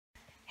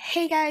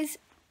Hey guys,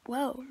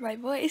 whoa, my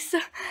voice.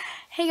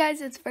 Hey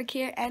guys, it's Brooke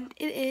here, and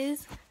it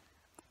is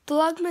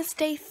Vlogmas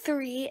Day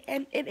 3,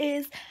 and it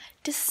is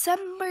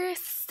December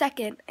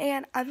 2nd,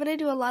 and I'm going to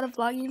do a lot of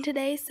vlogging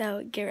today,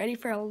 so get ready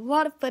for a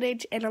lot of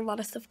footage and a lot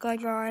of stuff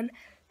going on.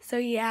 So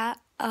yeah,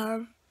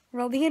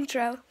 roll the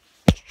intro.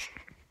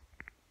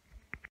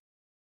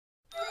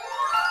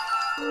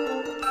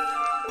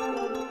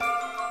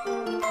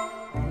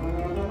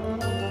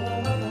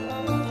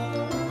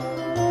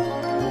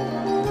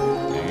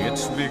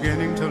 It's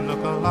beginning to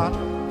look a lot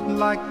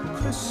like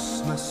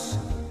Christmas.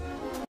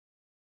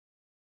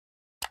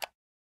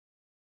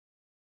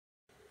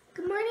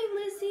 Good morning,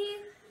 Lucy.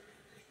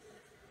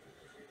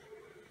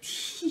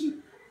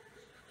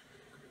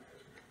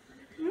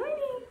 Good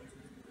morning.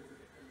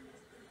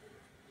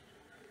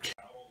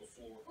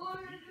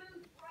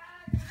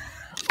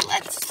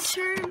 Let's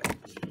turn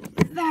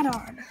that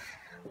on.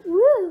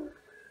 Woo!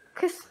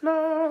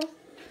 Christmas.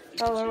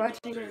 Oh, we're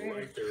watching a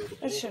movie.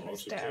 Let's shut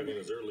this down.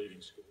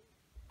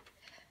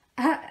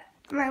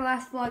 My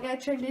last vlog, I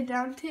turned it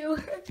down too.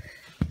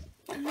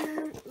 And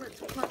then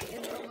let's plug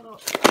in a little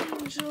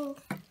angel.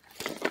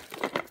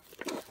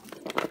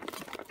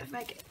 If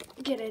I can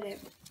get it in.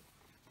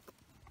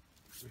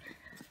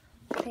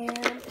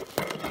 And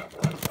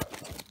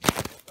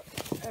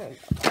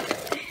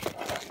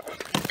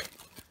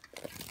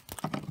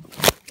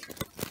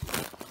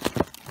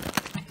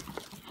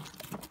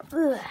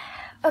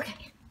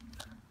okay.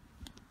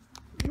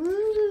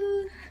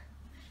 Woo.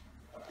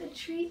 The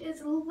tree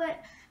is lit.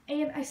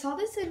 And I saw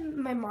this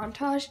in my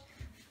montage.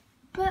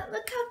 But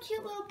look how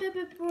cute little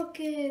baby Brooke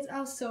is.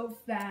 I was so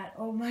fat.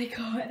 Oh my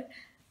god.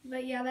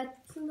 But yeah,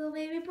 that's little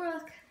baby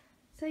Brooke.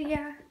 So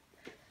yeah.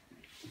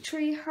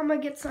 Tree, I'm gonna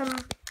get some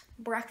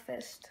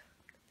breakfast.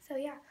 So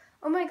yeah.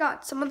 Oh my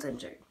god, someone's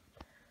injured.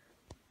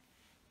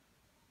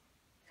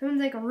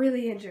 Someone's like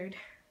really injured.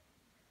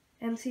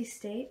 NC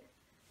State.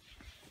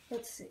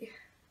 Let's see.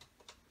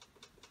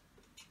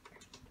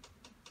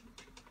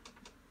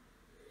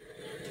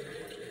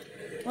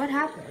 What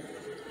happened?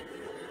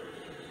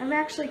 I'm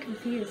actually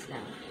confused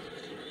now.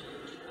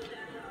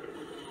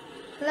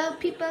 Hello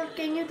people,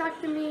 can you talk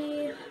to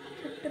me?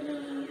 Talk to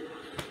me.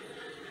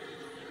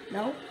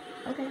 No?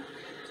 Okay.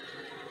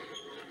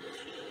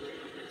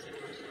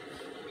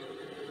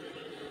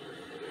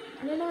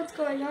 I don't know what's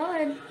going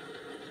on.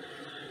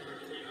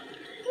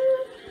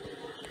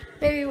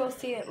 Maybe we'll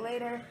see it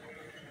later.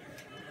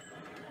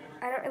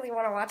 I don't really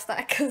want to watch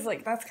that because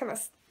like that's kind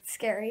of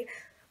scary.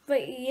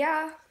 But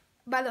yeah.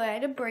 By the way, I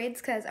did braids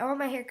because I want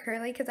my hair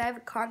curly because I have a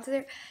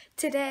concert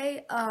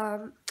today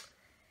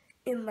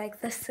in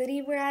like the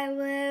city where I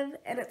live,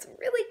 and it's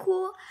really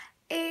cool.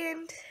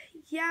 And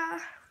yeah,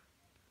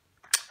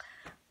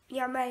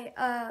 my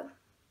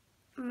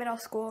middle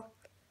school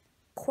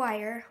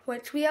choir,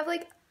 which we have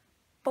like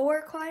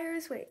 4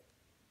 choirs. Wait,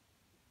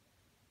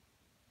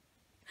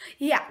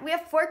 yeah, we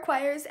have 4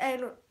 choirs,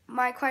 and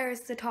my choir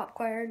is the top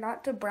choir.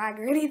 Not to brag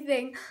or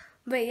anything,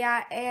 but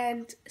yeah,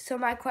 and so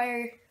my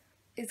choir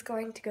is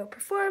going to go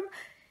perform,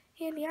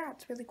 and yeah,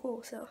 it's really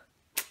cool. So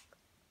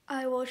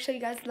I will show you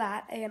guys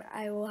that, and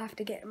I will have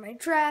to get in my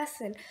dress,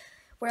 and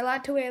we're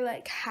allowed to wear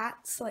like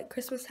hats, like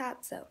Christmas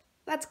hats, so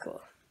that's cool.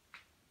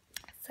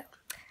 So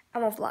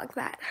I'm gonna vlog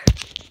that.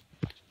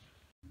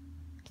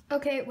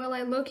 Okay, well,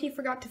 I low-key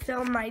forgot to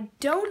film my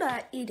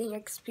donut eating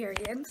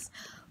experience,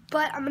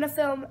 but I'm gonna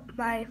film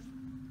my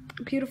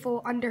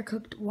beautiful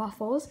undercooked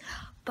waffles.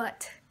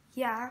 But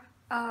yeah,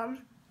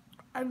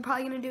 I'm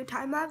probably gonna do a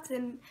time lapse,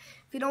 and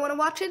if you don't want to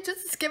watch it,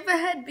 just skip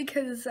ahead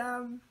because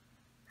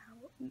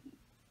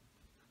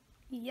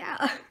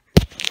yeah.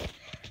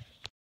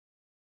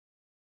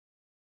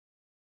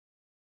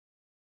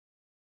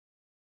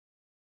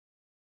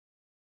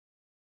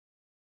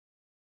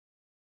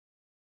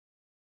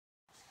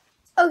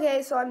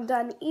 Okay, so I'm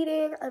done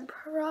eating. I'm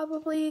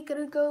probably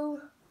gonna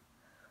go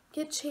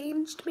get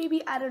changed,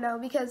 maybe, I don't know,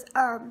 because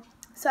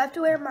so I have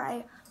to wear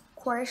my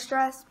chorus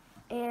dress,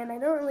 and I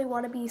don't really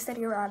want to be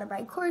sitting around in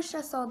my chorus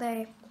dress all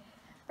day,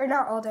 or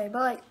not all day,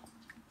 but like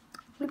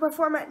we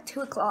perform at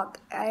 2 o'clock.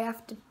 I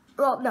have to,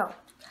 well, no,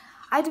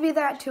 I have to be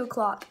there at 2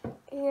 o'clock,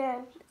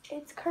 and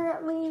it's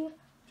currently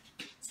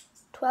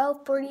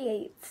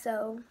 12:48,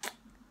 so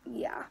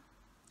yeah.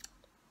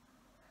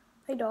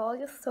 My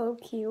dog is so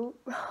cute.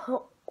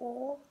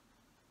 Oh,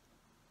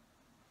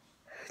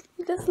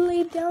 he just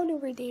laid down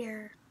over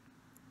there.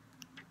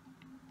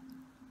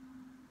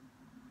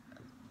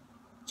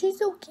 She's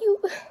so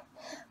cute.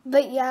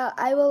 But yeah,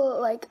 I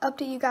will like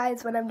update you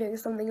guys when I'm doing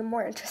something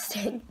more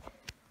interesting.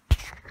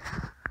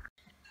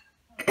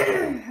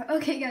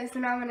 Okay guys, so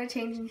now I'm gonna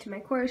change into my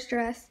chorus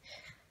dress.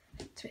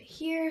 It's right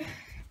here.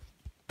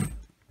 I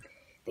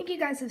think you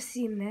guys have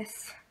seen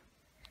this.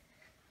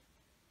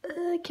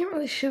 I can't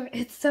really show it,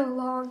 it's so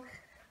long.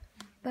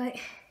 But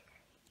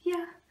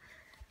yeah,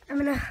 I'm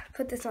gonna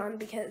put this on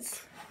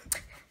because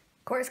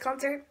chorus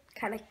concert,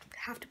 kind of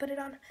have to put it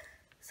on.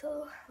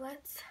 So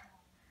let's.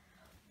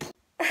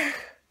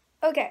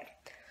 Okay,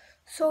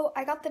 so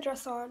I got the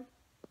dress on.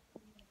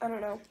 I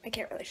don't know, I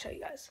can't really show you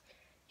guys.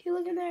 You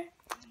look in there?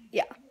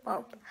 Yeah,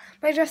 well,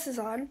 my dress is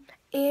on,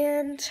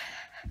 and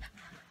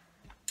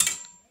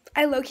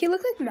I low-key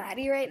look like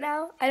Maddie right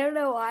now. I don't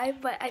know why,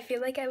 but I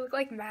feel like I look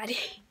like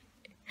Maddie.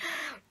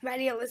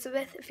 Maddie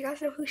Elizabeth, if you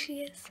guys know who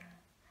she is.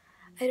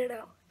 I don't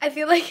know. I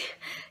feel like,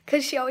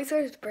 because she always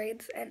wears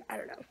braids, and I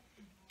don't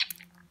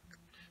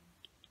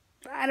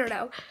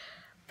know.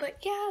 But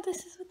yeah,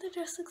 this is what the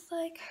dress looks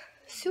like.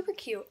 Super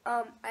cute.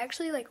 I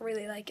actually like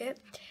really like it.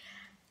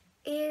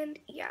 And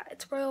yeah,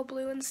 it's royal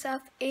blue and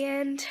stuff.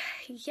 And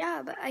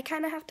yeah, but I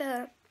kind of have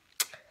to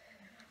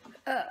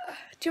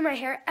do my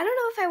hair. I don't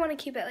know if I want to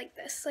keep it like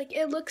this. Like,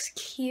 it looks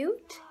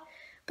cute,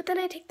 but then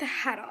I take the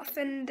hat off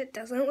and it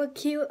doesn't look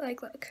cute.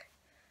 Like, look.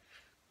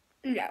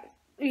 No.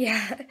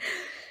 Yeah.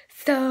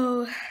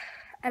 So,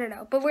 I don't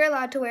know. But we're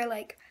allowed to wear,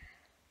 like,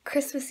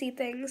 Christmassy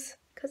things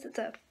because it's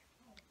a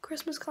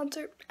Christmas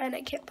concert, and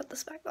I can't put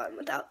this back on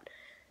without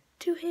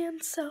two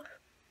hands, so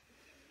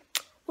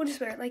we'll just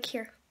wear it like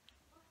here.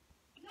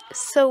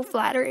 So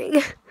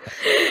flattering.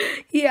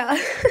 Yeah.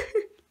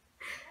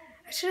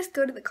 I should just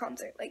go to the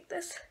concert like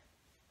this.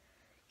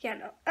 Yeah,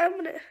 no, I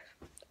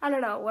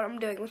don't know what I'm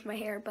doing with my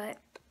hair, but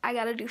I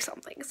gotta do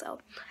something, so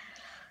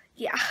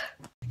yeah.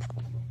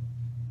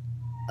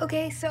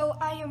 Okay, so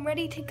I am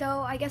ready to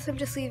go. I guess I'm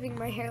just leaving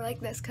my hair like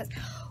this because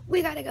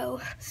we gotta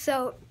go.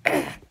 So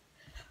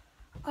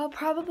I'll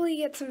probably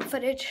get some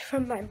footage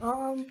from my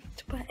mom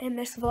to put in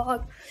this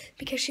vlog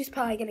because she's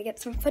probably gonna get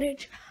some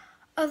footage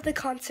of the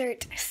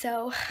concert.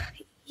 So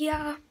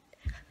yeah,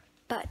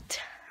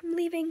 but I'm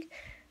leaving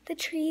the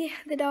tree,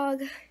 the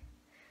dog.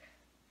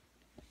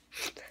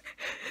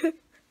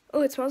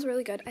 Oh, it smells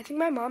really good. I think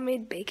my mom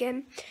made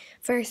bacon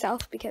for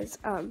herself because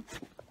I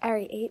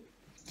already ate.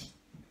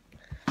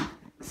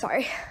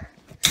 Sorry.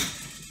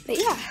 But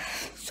yeah,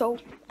 so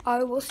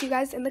I will see you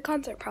guys in the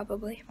concert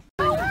probably.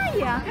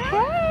 Yeah.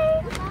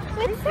 Hey!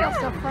 What's that?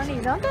 So funny,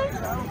 don't they?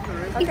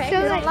 Okay,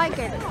 you don't like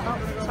it. Oh,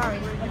 sorry.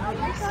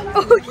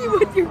 Oh, you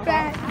with your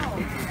back.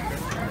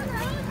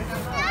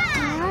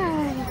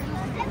 Hi.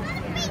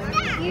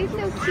 You're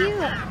so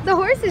cute. The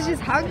horse is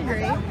just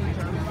hungry. I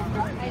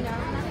know.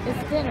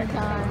 It's dinner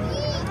time.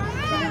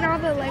 And all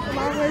the like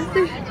llamas.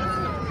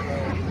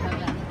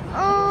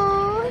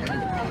 Oh.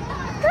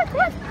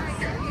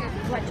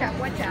 Watch out,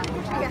 watch out.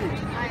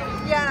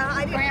 Yeah,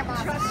 I didn't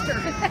trust her.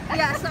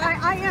 Yes,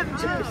 I am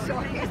too, so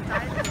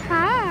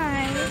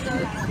Hi.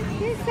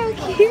 You're so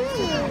cute.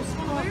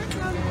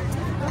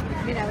 I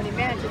mean, I would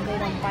imagine they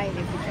don't bite if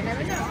you can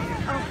never know.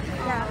 Oh,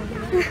 yeah.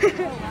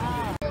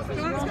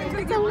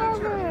 It's a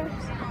llama.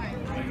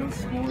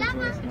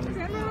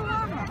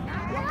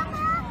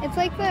 It's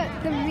like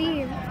the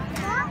meme.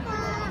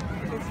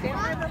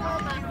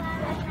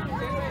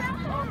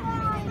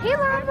 Hey,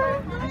 llama.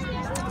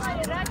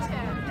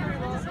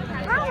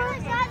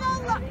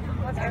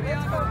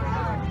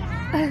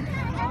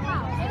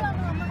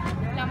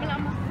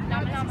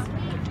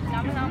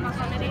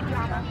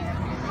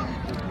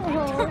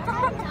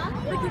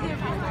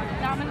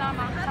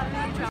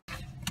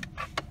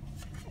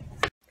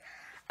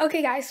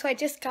 Okay guys, so I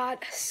just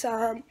got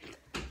some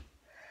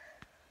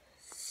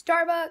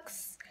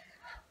Starbucks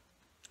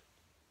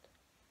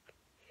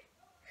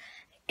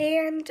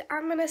and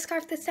I'm gonna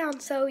scarf this down.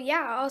 So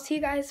yeah, I'll see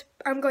you guys.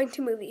 I'm going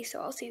to movie,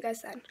 so I'll see you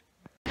guys then.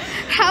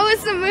 How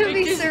was the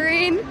movie,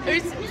 Serene?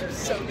 It was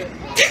so good.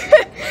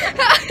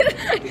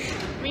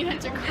 Me and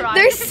Hunter cried.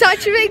 They're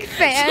such big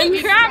fans.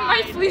 She grabbed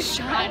my fleece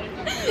shot.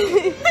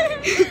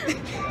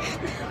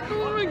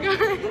 Oh my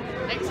god.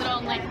 Exit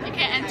only. You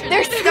can't enter.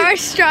 They're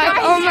starstruck.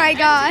 Oh my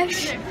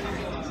gosh.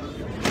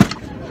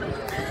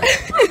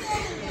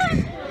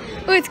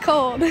 Oh, it's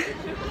cold.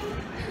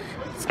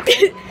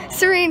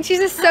 Serene, she's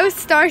just so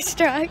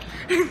starstruck.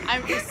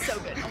 I'm just so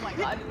good. Oh my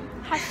god.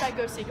 Hashtag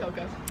go see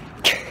Coco.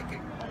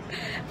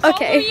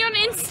 Okay. Follow me on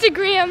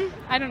Instagram.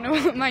 I don't know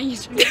what my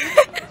username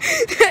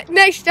is.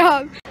 Nice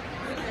job.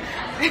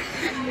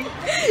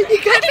 You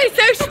guys are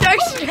so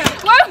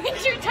starstruck. Why would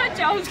you touch it?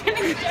 I was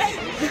gonna get it.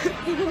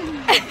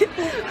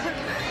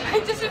 I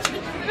just oh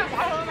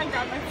my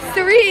god, my phone.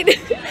 Serene,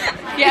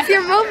 Yeah. it's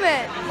your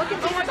moment. Look at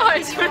Oh my god,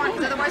 it's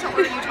otherwise I'll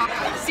order you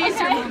tacos.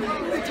 Caesar. Oh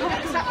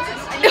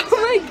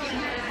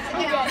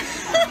my God.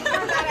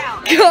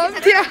 Calm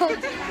down.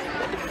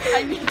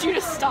 I need you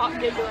to stop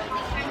giggling.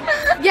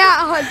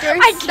 Yeah, Hunter,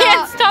 I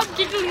can't stop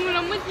giggling when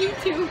I'm with you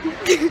two.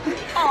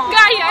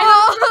 Guy,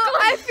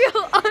 I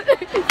feel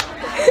honored.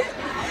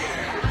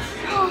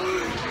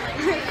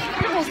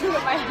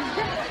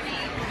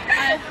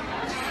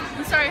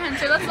 I'm sorry,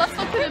 Hunter. Let's look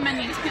at the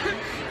menu.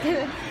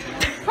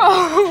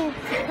 Oh,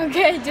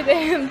 okay,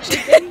 today I'm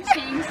chicken.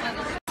 Chains.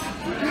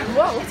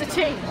 Whoa, it's a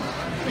chain.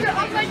 You're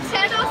on my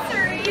channel,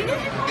 Serene.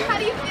 How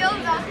do you feel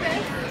about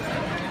this?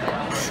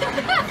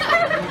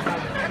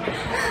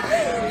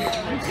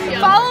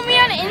 Follow me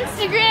on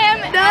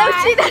Instagram. No,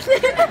 she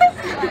doesn't.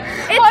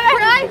 It's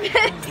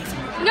private.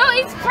 No,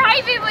 it's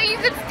private, but you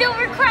can still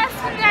request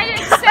and I'd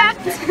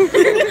accept.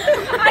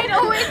 I'd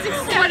always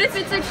accept. What if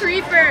it's a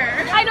creeper?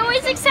 I'd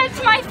always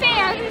accept my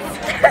fans.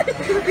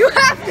 You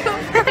have to.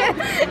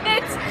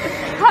 It's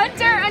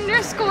Hunter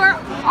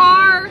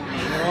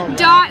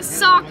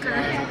 _r.soccer.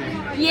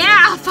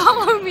 Yeah,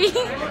 follow me.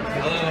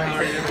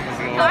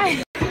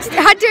 Hi.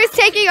 Hunter's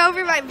taking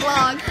over my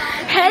vlog.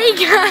 Hey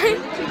guys.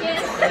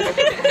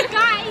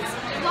 Guys,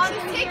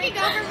 Mom's taking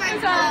over my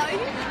vlog.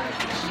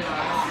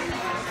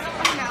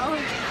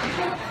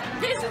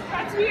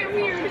 That's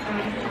weird.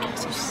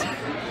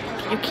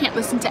 You can't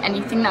listen to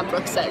anything that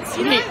Brooke says.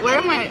 Hey, where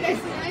am I?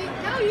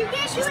 No, you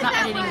can't. She's not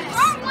editing this.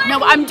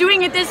 No, I'm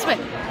doing it this way.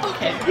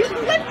 Okay. You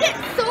flipped it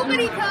so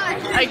many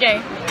times.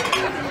 Okay.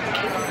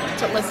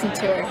 Don't listen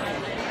to her.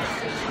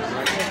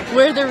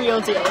 We're the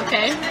real deal,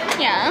 okay?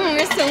 Yeah,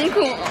 we're so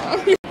cool.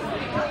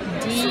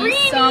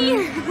 D-sum.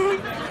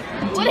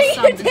 What are you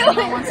D-sum. Does doing?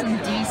 anyone want some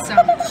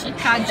D-sum?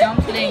 Chica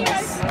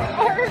dumplings.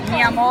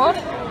 Mi amor.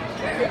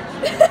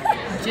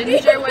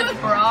 Ginger with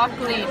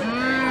broccoli.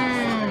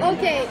 Mmm.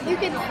 Okay, you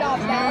can stop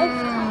now.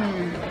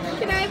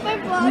 Can I have my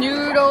vlog?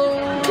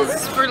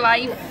 Noodles for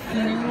life.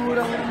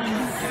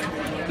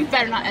 Noodles. You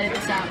better not edit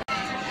this out.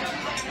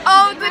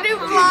 Oh, the new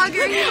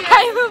vlogger here.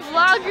 I'm a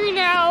vlogger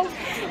now.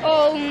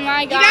 Oh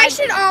my god. You guys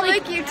should all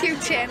make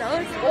YouTube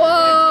channels.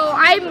 Whoa,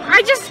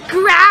 I just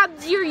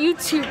grabbed your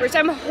YouTubers.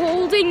 I'm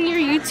holding your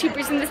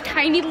YouTubers in this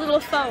tiny little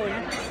phone.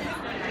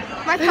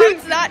 My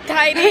phone's not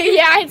tiny.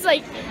 Yeah,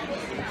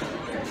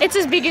 it's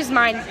as big as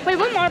mine. Wait,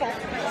 what model?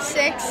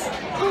 6.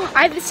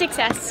 I have the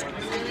 6S.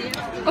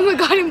 Oh my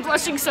god, I'm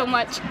blushing so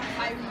much.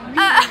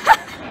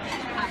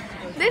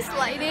 This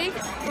lighting.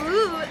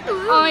 Ooh.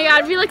 Oh my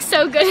god, we look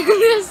so good in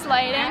this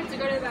lighting. I have to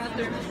go to the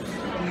bathroom.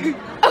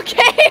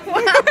 Okay,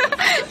 well,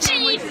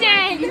 Jesus.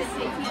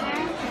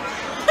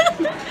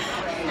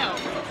 No.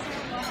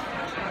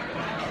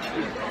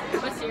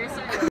 But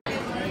seriously.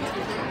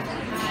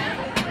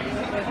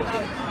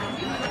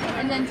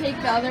 And then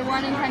take the other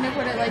one and kind of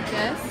put it like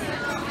this.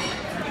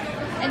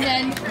 And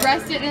then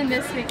rest it in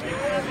this thing.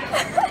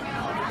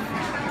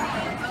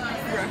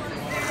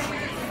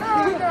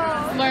 Oh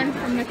no. Learn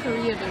from the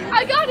Korea dude.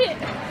 I got it,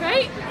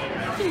 right?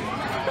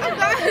 I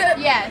got it.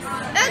 Yes.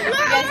 That's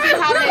not Yes, you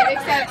have it,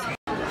 except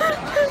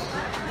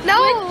No.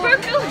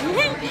 Brooke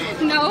Elaine.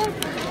 No.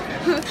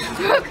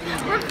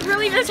 Brooke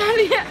really does have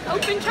the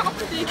open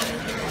chopstick.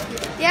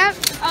 Yep.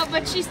 Oh,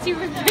 but she's too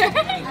prepared.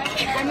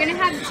 I'm gonna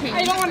have to change.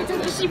 I don't want to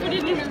touch it. She put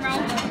it in her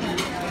mouth.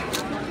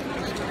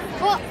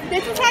 Well,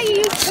 this is how you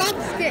use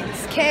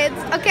chopsticks, kids.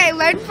 Okay,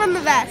 learn from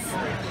the best.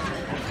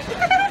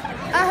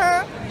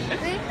 Uh-huh.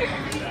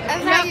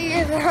 That's how you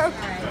use them.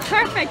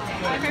 Perfect.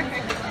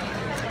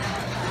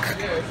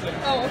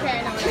 Oh, okay,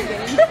 I know what I'm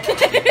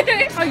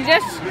getting. Like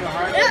this?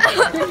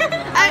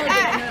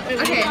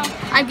 Okay,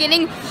 I'm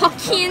getting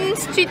Hokkien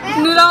street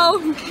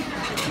noodle.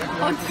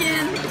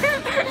 Hokkien.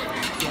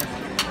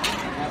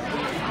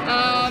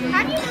 How do you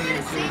want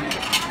to sing?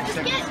 Just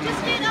get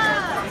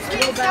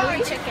sweet and sour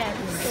chicken.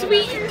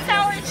 Sweet and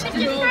sour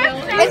chicken.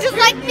 It's just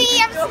like me,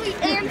 I'm sweet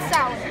and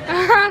sour.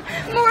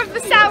 More of the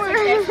sour.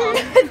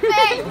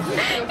 Thanks.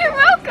 You're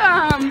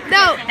welcome.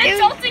 No,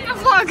 Insulting a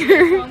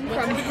vlogger.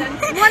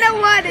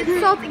 101,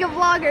 insulting a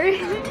vlogger.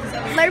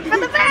 Learn from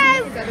the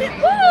best.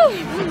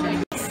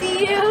 Woo! See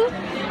you.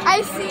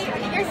 I see you.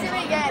 You're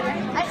zooming in.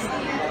 I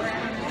see you.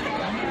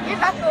 Your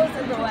knuckles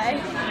in the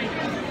way.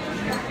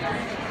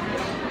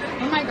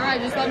 Oh my god,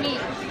 just let me.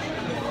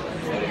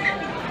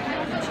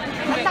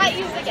 I'm not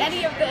using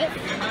any of this.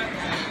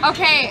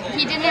 Okay,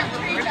 he didn't.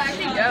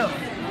 Go.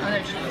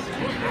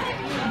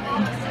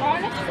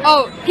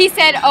 Oh, he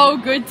said, "Oh,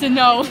 good to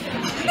know."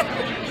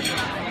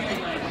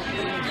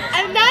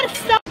 I'm not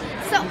so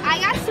I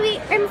got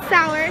sweet and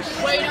sour.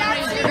 Wait,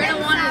 you're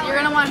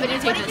gonna want to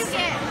videotape What did you this.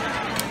 get?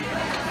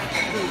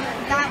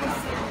 That was,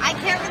 I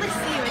can't really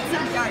see you. It's so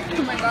dark.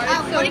 Oh my god,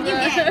 it's so what did you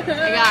good. get?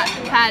 I got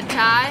pad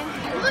thai.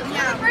 Look at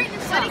the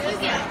brightness. What did you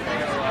get?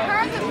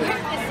 Turn the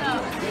brightness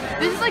up.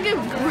 This is like a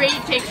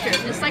great picture.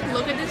 Just like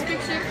look at this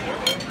picture.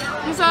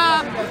 What's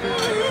up?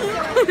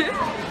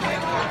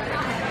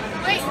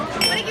 Wait,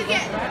 what did you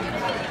get?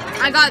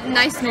 I got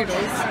nice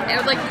noodles. It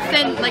was like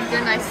thin, like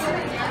they're nice.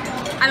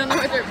 I don't know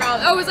what they're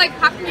called. Oh, it was like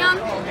papillon.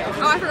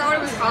 Oh, I forgot what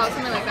it was called.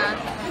 Something like that.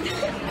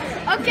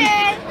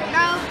 Okay,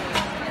 now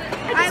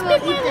I will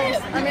eat this.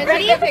 I'm gonna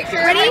Ready? take a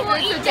picture. Ready?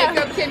 So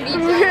Jacob can be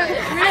jealous.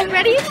 I'm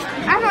ready.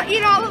 I'm gonna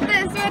eat all of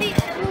this. Ready?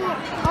 Ooh,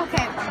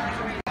 okay.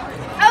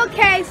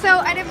 Okay, so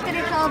I didn't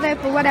finish all of it,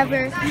 but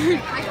whatever.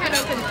 I can't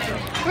open it.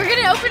 We're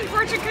gonna open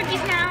fortune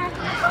cookies now.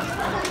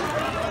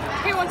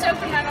 Hey, once I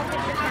open that, I'll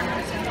take your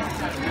camera.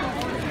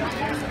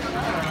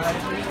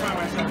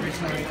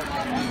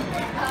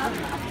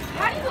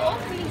 How do you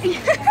open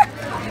these?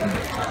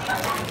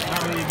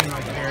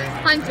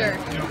 Hunter.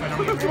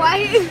 Why?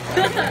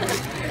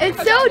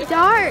 It's so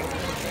dark.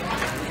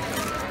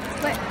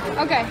 But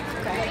Okay.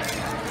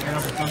 You know,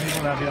 for some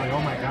people that'd be like, oh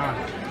my god.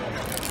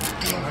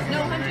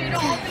 No, Hunter, you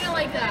don't open it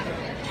like that.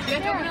 You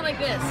have to open it like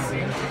this.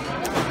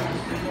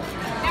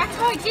 That's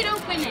how I did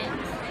open it.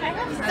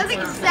 That's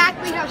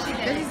exactly how she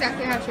did. That's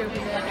exactly how she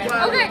opened it.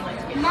 Okay,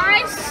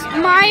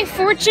 my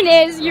fortune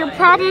is your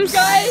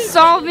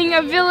problem-solving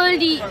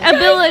ability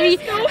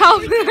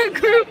helping the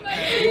group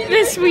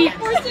this week.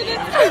 Oh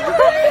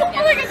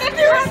my god, that's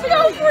your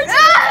fortune.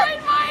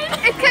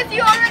 It's because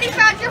you already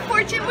found your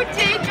fortune with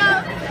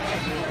Jacob.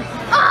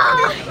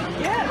 Oh!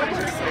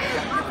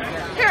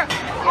 Here.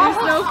 There's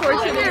no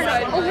fortune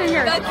inside. Open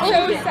here. That's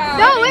so sad.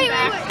 No, wait.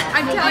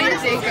 I'm telling you,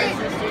 Jacob.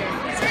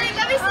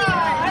 Let me see.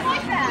 I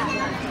like that.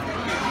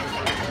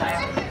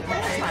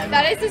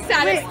 That is the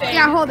saddest thing.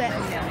 Yeah, hold it.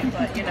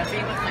 But you know,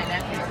 being with my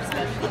nephews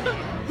especially,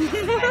 I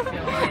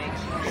feel like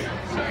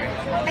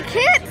I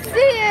can't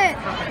see it.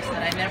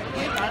 that I never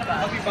really thought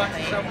about.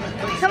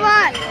 Come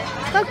on.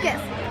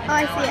 Focus. Oh,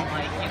 I see it.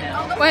 Like, you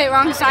know, Wait,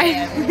 wrong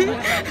side.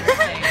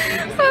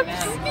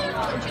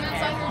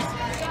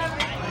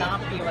 not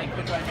be like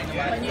begrudging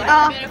about it.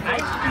 Oh,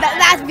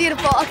 that's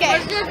beautiful. Okay.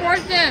 What's your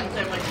fortune?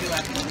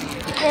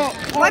 Well,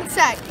 1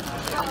 sec.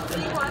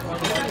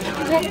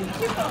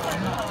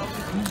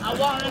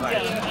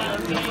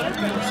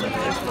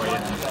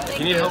 If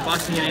you need help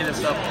boxing any of this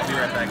stuff, I'll be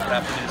right back. But I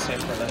have to do the same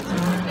for that.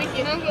 Thank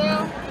you.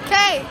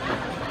 Okay.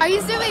 Are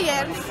you zooming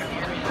in?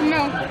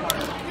 No.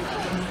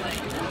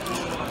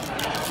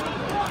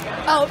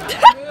 Oh.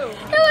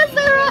 It was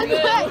the wrong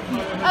way.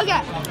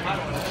 Okay.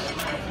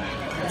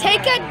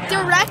 Take a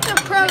direct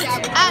approach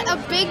at a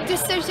big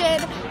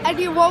decision and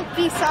you won't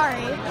be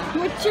sorry.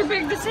 What's your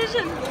big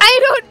decision? I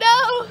don't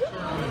know.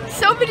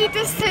 So many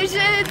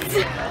decisions.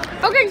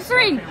 Okay,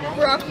 Serene.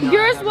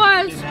 Yours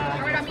was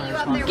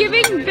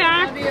giving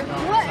back.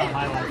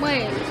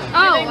 Wait.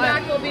 Oh. Giving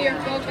back will be your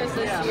focus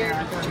this year.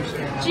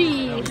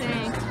 Gee,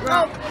 thanks.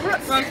 Wrong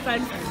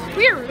side.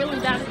 We are really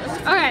bad at this.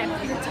 Okay.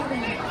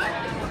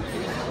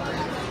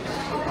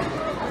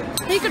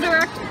 Take a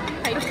direct.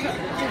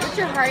 What's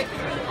your heart?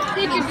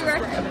 Take a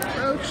direct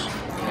approach.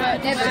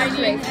 And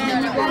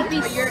you won't be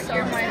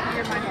you're my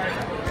heart.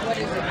 What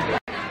is it?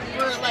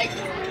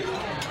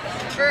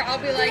 Or I'll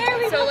be like,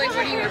 so like, what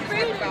are you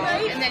upset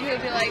about? And then he'll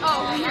be like,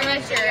 oh, I'm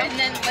not sure. And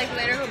then like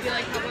later he'll be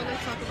like, how about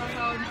let's talk about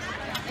how?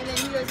 And then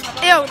he goes, how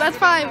about? Ew, that's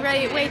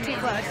probably way too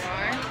close.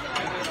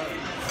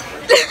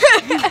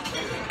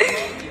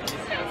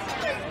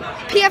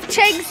 PF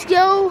Chang's,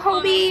 yo,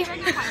 homie.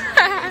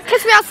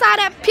 Kiss me outside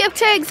at PF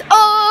Chang's.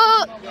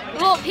 Oh!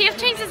 Well, PF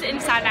Chang's is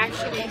inside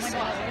actually. So.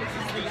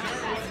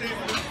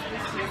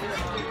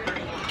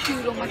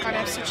 Dude, oh my god, I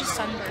have such a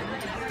sunburn.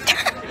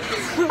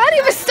 Not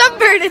even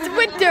sunburn, it's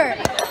winter.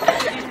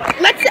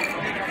 Let's.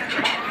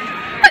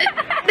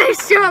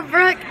 Nice job,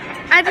 Brooke.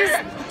 I just.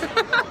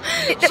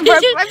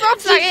 My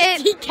mom's not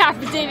in.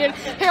 Decapitated.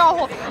 Here,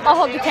 I'll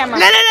hold the camera.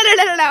 No.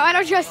 I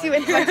don't trust you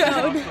in my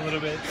phone. A little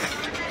bit.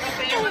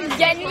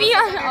 Get me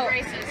on. Oh. A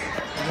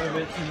little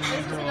bit.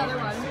 Another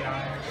one.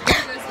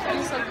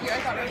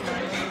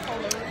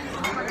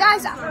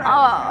 Guys,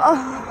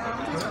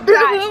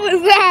 what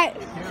was that?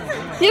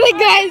 You're the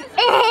guys.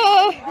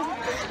 Oh.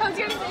 I was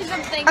gonna say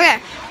something. Okay.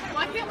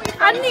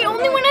 I'm the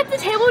only one at the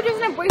table who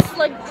doesn't have braces,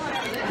 like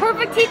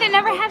perfect teeth. I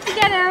never have to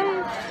get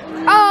them.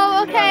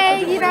 Oh,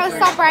 okay. You know,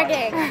 stop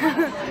bragging.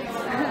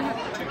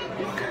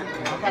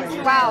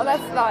 Wow,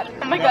 that's not.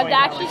 Oh my god,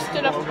 that actually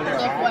stood up. Look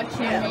what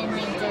you made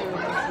me do.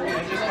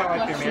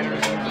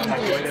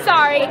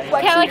 Sorry,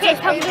 Taylor can't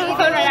come to the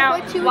phone right now.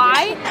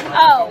 Why?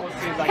 Oh,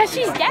 because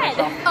she's dead.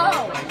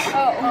 Oh.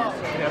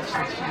 Yeah,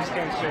 she just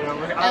came straight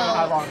over. I don't know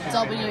how long she's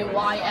been.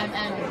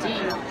 WYMMD.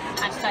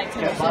 Hashtag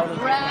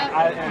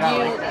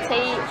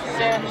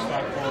Reputation.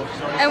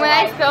 And when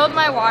I spilled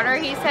my water,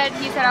 he said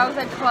I was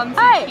a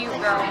clumsy, cute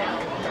girl.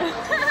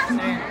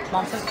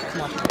 Mom says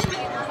come on.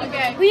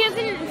 Okay. She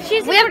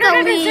hasn't We have ordered to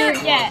a dessert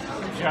leave. yet.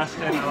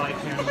 Justin, I like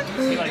him.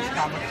 He likes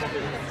comic book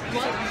movies.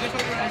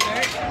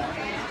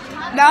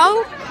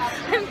 No?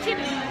 I'm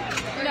kidding.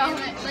 No.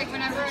 Like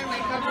whenever I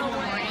wake up in the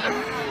morning,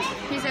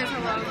 he says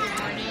hello, good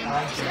morning.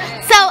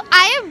 So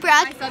I am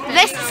Brooke.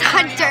 This is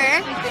Hunter.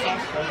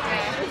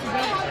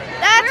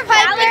 That's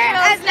Piper,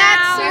 and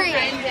that's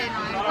Serene.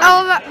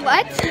 Oh,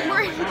 what?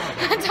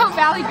 That's how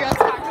Valley Girls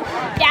talk.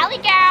 Valley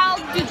Girl!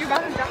 Dude, you're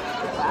about to drop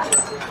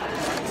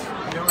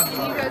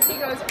and he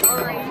goes,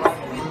 alright.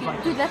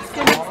 Dude, that's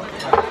good.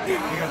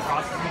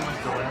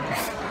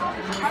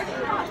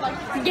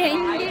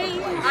 Gang.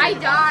 I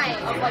die.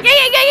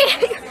 Yeah.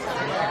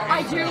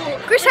 I do.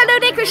 Crescendo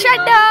de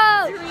crescendo.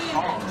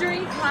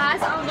 During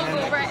class, I'll look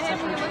over at him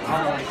and he looks so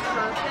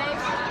perfect.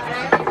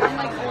 I'm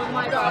like, oh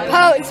my god.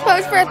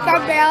 Pose for a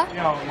thumbnail.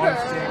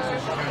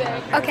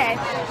 Okay.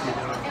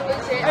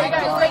 Are you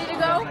guys ready to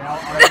go?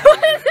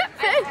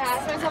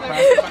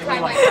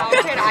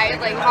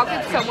 How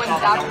could someone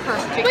that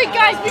perfect? Wait,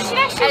 guys, we should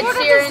actually order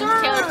dessert.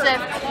 Taylor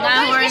Swift,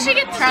 Niall Horan,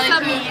 Charlie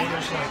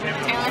Puth,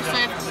 Taylor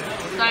Swift,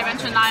 did I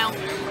mention Niall?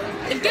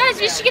 Guys,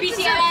 we should get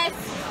BTS,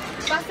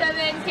 Bus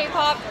 7,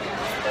 K-pop,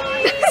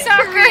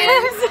 soccer,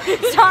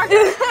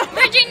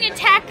 Virginia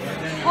Tech,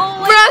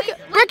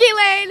 Brooke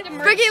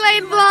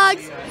Elaine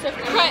vlogs.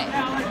 Right.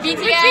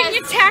 BTS.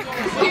 Attack.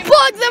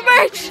 Plug the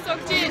merch.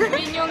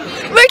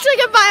 Merch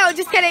link in bio.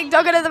 Just kidding.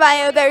 Don't go to the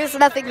bio. There's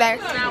nothing there.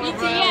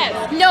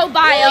 BTS. No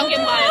bio. Link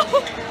in bio.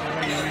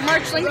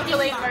 Merch link. Brooke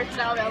Elaine merch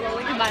now available.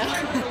 Link in bio.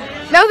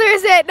 No, there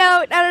isn't.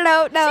 No.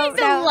 She's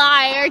a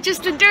liar.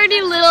 Just a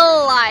dirty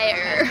little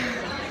liar.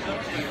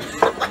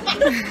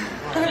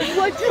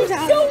 What just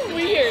happened? So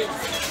weird.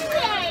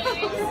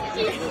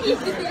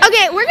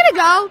 Okay, we're gonna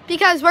go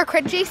because we're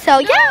cringy. So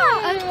yeah.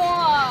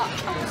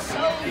 Oh,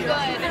 so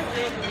good.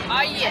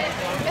 Oh yeah.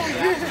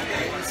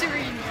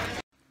 Serene.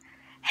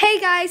 Hey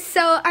guys,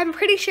 so I'm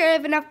pretty sure I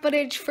have enough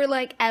footage for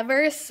like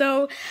ever,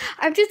 so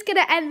I'm just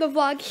gonna end the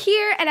vlog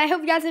here, and I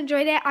hope you guys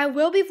enjoyed it. I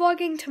will be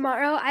vlogging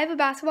tomorrow. I have a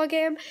basketball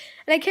game,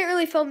 and I can't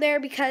really film there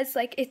because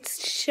like it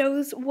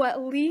shows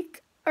what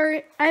league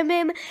I'm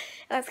in.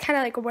 That's kind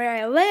of like where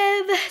I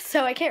live,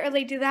 so I can't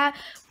really do that.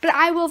 But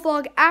I will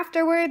vlog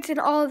afterwards and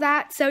all of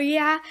that. So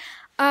yeah,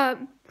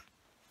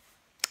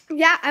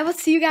 yeah, I will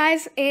see you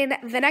guys in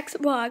the next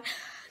vlog.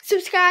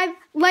 Subscribe,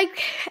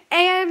 like,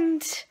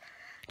 and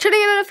turn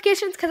on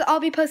notifications because I'll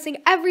be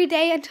posting every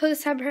day until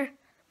December,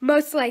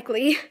 most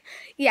likely.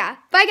 Yeah,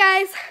 bye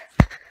guys.